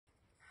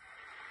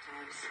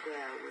Times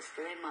Square was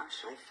very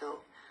much, I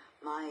felt,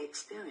 my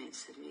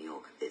experience of New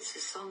York. It's a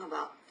song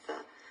about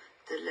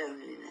the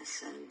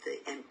loneliness and the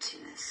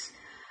emptiness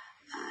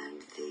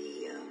and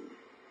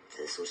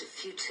the sort of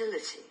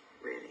futility,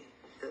 really.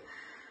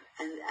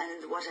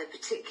 And what I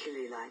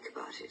particularly like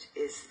about it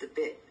is the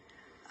bit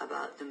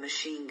about the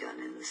machine gun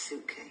in the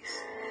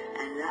suitcase.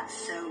 And that's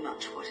so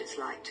much what it's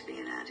like to be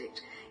an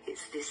addict.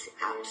 It's this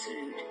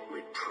absolute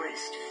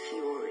repressed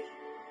fury,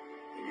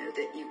 you know,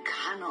 that you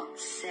cannot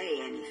say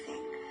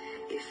anything.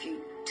 If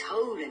you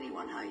told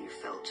anyone how you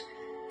felt,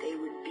 they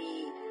would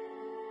be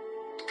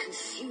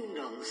consumed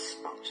on the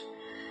spot.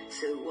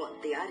 So what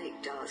the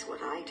addict does,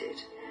 what I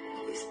did,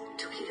 is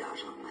took it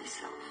out on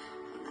myself.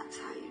 And that's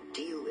how you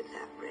deal with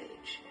that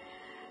rage.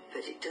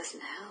 But it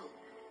doesn't help.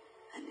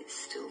 And it's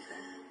still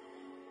there.